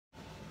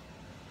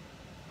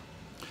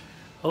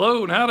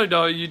Hello and howdy to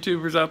all you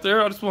YouTubers out there.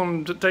 I just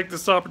wanted to take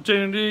this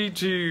opportunity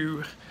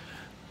to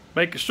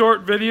make a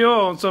short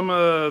video on some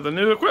of the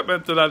new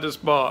equipment that I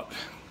just bought.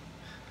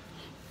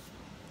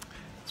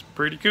 It's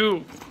pretty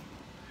cool.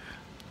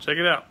 Check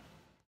it out.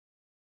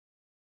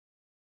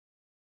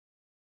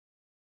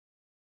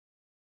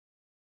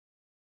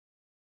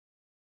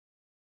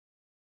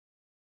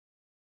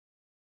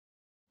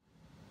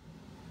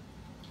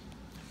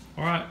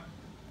 Alright,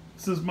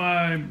 this is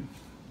my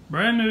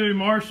brand new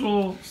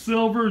Marshall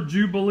Silver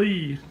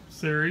Jubilee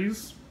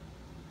series.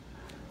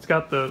 It's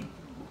got the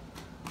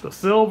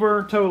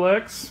silver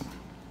Tolex,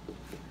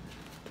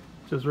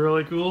 which is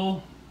really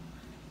cool.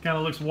 Kind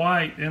of looks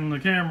white in the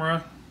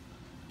camera,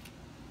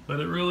 but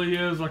it really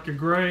is like a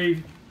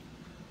gray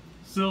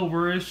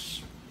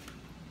silverish.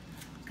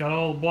 It's got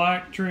all the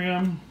black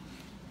trim,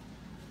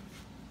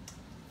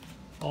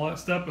 all that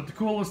stuff. But the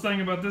coolest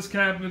thing about this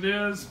cabinet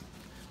is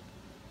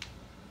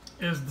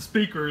the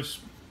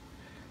speakers.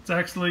 It's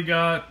actually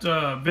got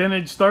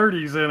vintage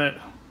 30's in it.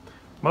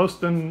 Most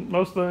of the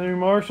new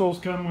Marshalls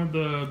come with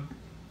the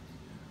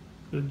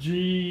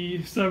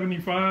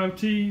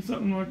G75T,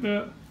 something like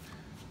that.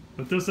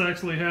 But this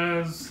actually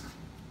has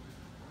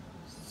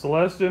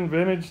Celestion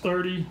vintage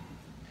 30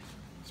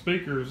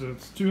 speakers.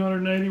 It's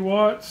 280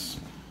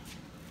 watts.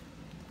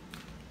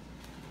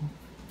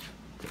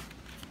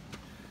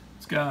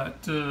 It's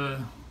got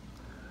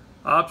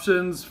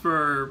options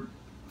for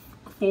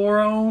 4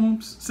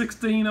 ohms,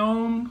 16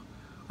 ohm,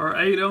 or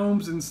 8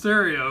 ohms in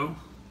stereo,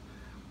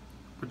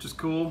 which is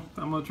cool.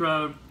 I'm gonna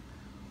try to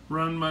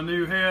run my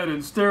new head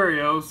in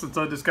stereo since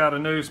I just got a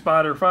new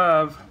Spider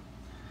 5,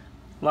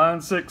 Line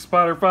 6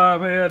 Spider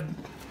 5 head.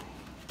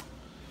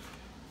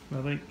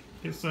 I think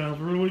it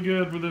sounds really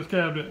good for this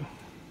cabinet.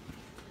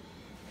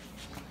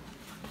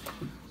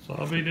 So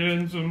I'll be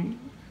doing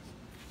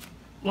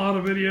a lot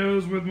of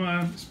videos with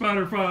my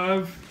Spider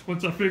 5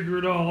 once I figure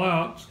it all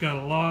out. It's got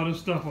a lot of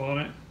stuff on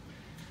it.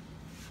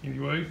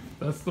 Anyway,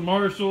 that's the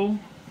Marshall.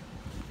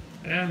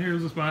 And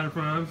here's the Spider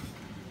 5.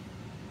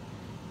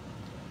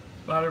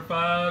 Spider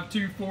 5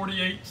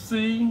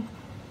 248C.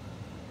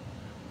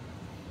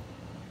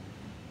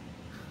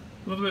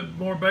 A little bit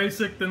more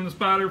basic than the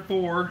Spider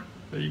 4.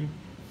 So you can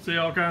see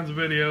all kinds of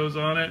videos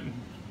on it. And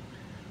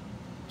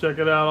check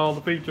it out, all the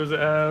features it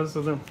has.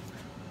 So then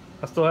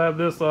I still have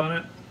this on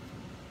it.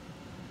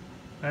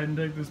 I hadn't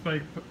taken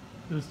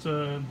this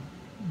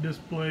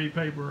display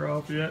paper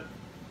off yet.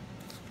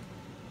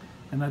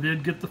 And I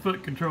did get the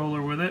foot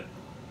controller with it.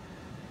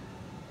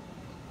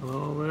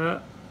 All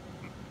that.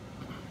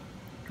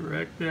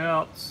 Direct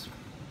outs.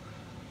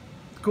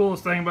 The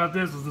coolest thing about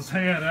this is this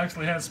head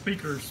actually has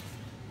speakers.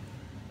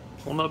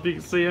 I don't know if you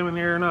can see them in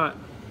here or not.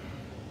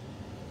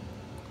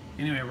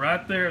 Anyway,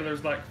 right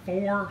there's like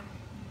 4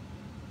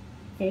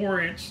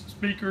 4-inch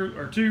speakers,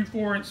 or 2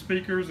 4-inch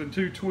speakers and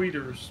 2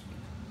 tweeters.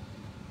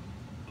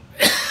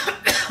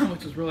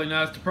 Which is really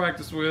nice to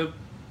practice with.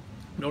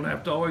 Don't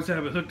have to always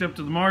have it hooked up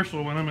to the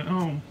Marshall when I'm at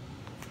home.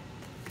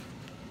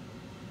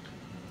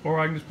 Or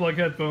I can just plug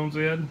headphones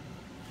in.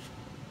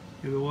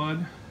 Either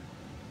one.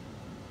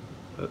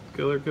 That's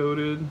color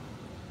coded.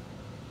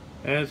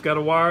 And it's got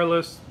a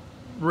wireless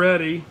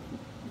ready,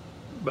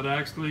 but I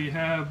actually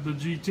have the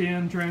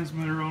G10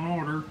 transmitter on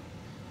order.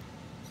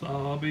 So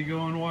I'll be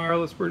going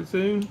wireless pretty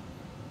soon.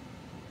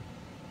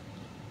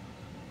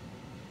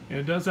 And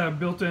it does have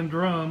built-in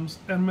drums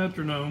and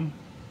metronome.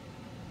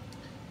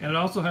 And it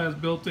also has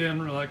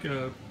built-in like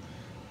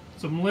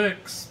some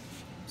licks.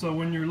 So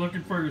when you're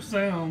looking for your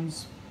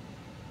sounds,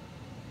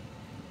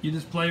 you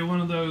just play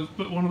one of those,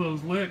 put one of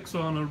those licks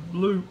on a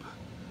loop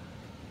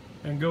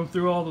and go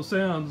through all the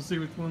sounds and see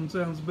which one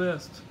sounds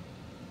best.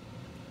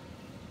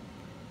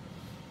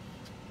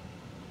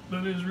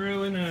 That is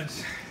really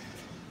nice.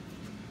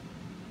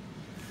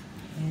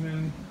 And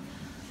then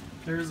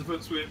there's the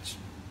foot switch.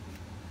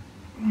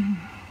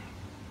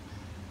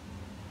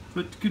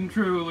 Foot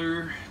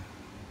controller.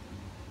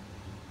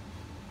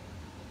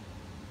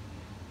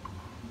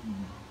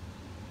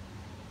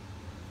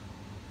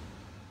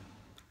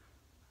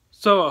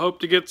 So I hope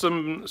to get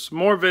some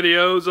more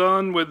videos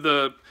on with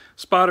the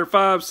Spider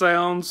 5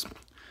 sounds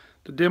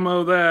to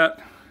demo that.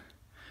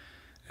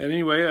 And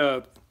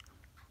anyway,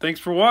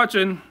 thanks for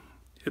watching.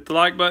 Hit the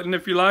like button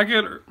if you like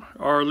it,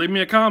 or leave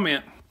me a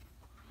comment.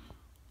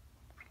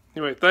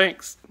 Anyway,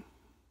 thanks.